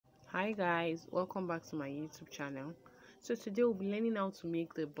Hi guys, welcome back to my YouTube channel. So today we'll be learning how to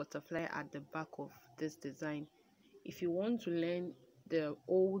make the butterfly at the back of this design. If you want to learn the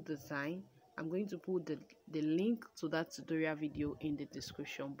old design, I'm going to put the link to that tutorial video in the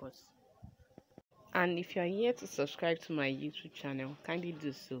description box. And if you are here to subscribe to my YouTube channel, kindly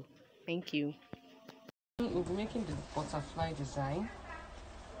do so. Thank you. We'll be making the butterfly design,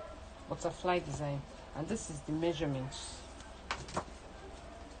 and this is the measurements.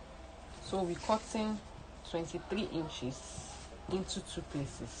 So we'll be cutting 23 inches into two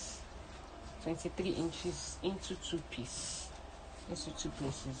places. 23 inches into two places.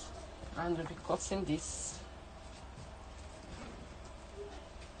 And we'll be cutting this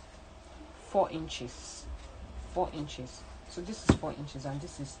 4 inches. 4 inches. So this is 4 inches and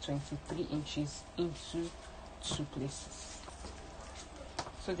this is 23 inches into two places.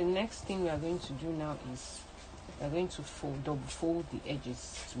 So the next thing we are going to do now is we are going to double fold the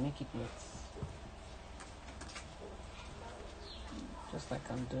edges to make it neat. Just like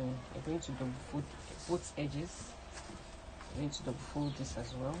I'm doing. We're going to double fold both edges. We're going to double fold this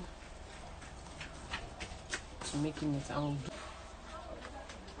as well to make it neat.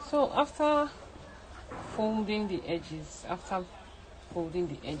 So after folding the edges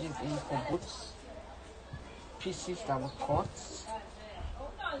in for both pieces that were cut,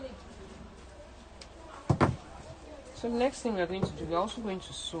 so the next thing we're going to do, we're also going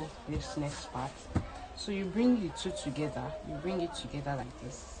to sew this next part. So you bring the two together, you bring it together like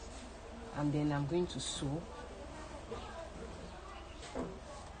this, and then I'm going to sew.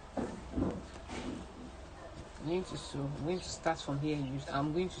 I'm going to start from here.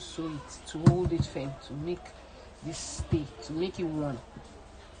 I'm going to sew it to hold it firm, to make this stay, to make it one.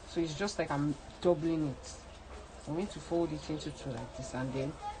 So it's just like I'm doubling it. I'm going to fold it into two like this and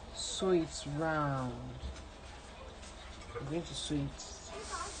then sew it round. I'm going to sew it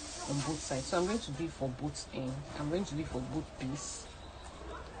on both sides. So I'm going to do it for both ends. I'm going to do it for both pieces.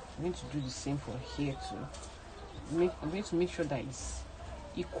 I'm going to do the same for here too. I'm going to make sure that it's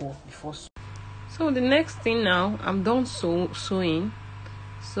equal before sewing. So the next thing now, I'm done sewing.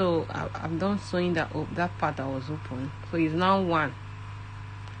 So I'm done sewing that part that was open. So it's now one.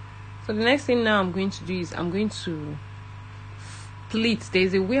 So the next thing now I'm going to do is I'm going to pleat.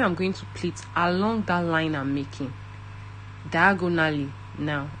 There's a way I'm going to pleat along that line I'm making diagonally.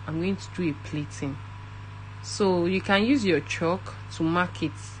 Now I'm going to do a pleating. So you can use your chalk to mark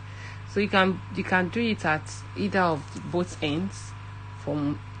it. So you can do it at either of both ends,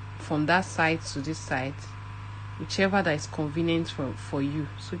 from that side to this side, whichever that is convenient for you.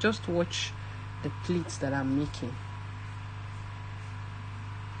 So just watch the pleats that I'm making.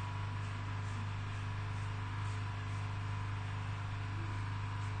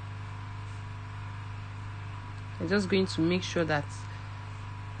 I'm just going to make sure that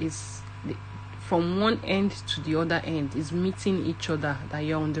it's from one end to the other end is meeting each other, that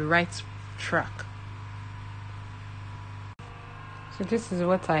you're on the right track. So this is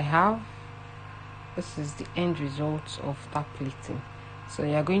what I have. This is the end result of that pleating. So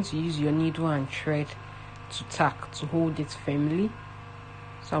you're going to use your needle and thread to tack, to hold it firmly.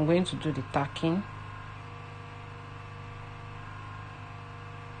 So I'm going to do the tacking.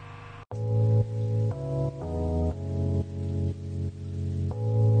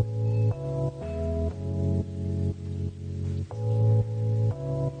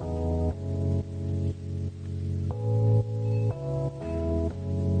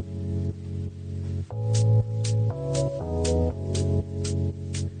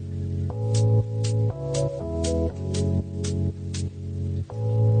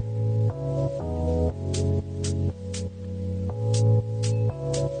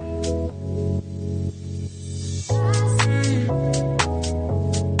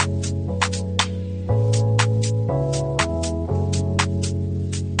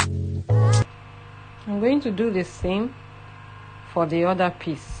 I'm going to do the same for the other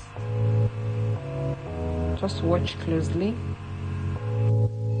piece. Just watch closely.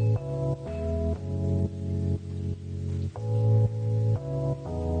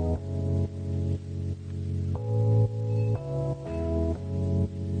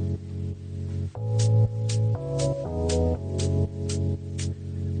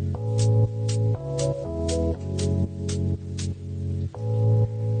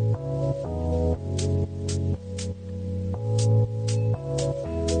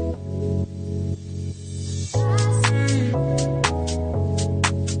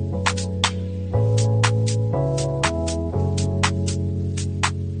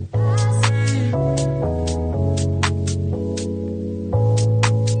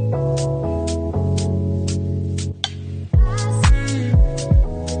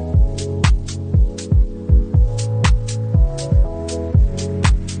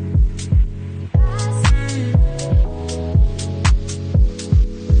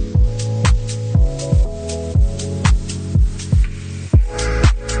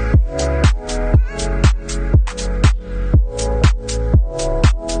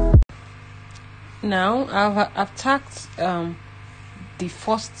 now I've tacked the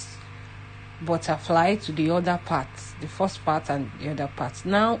first butterfly to the other part, the first part and the other part.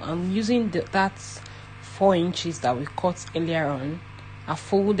 Now I'm using that 4 inches that we cut earlier on. I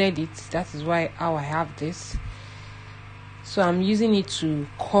folded it, that is why how I have this. So I'm using it to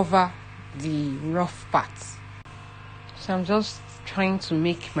cover the rough parts. So I'm just trying to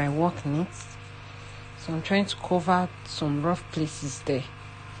make my work neat. So I'm trying to cover some rough places there.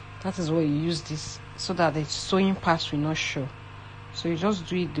 That is why you use this, so that the sewing parts will not show. So you just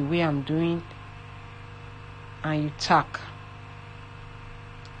do it the way I'm doing, and you tack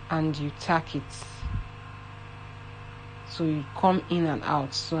it. So you come in and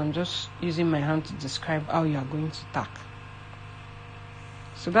out. So I'm just using my hand to describe how you are going to tack.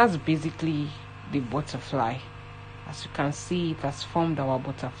 So that's basically the butterfly. As you can see, it has formed our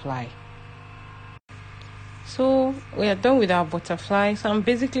butterfly. So we are done with our butterfly. So I'm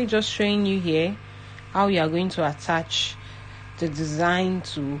basically just showing you here how you are going to attach the design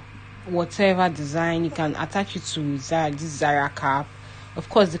to whatever design. You can attach it to this Zara cap. Of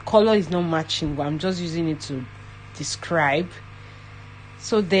course, the color is not matching, but I'm just using it to describe.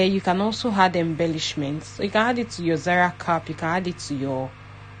 So there you can also add embellishments. So you can add it to your Zara cap, you can add it to your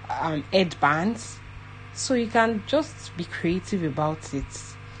headbands. So you can just be creative about it.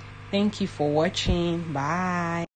 Thank you for watching. Bye.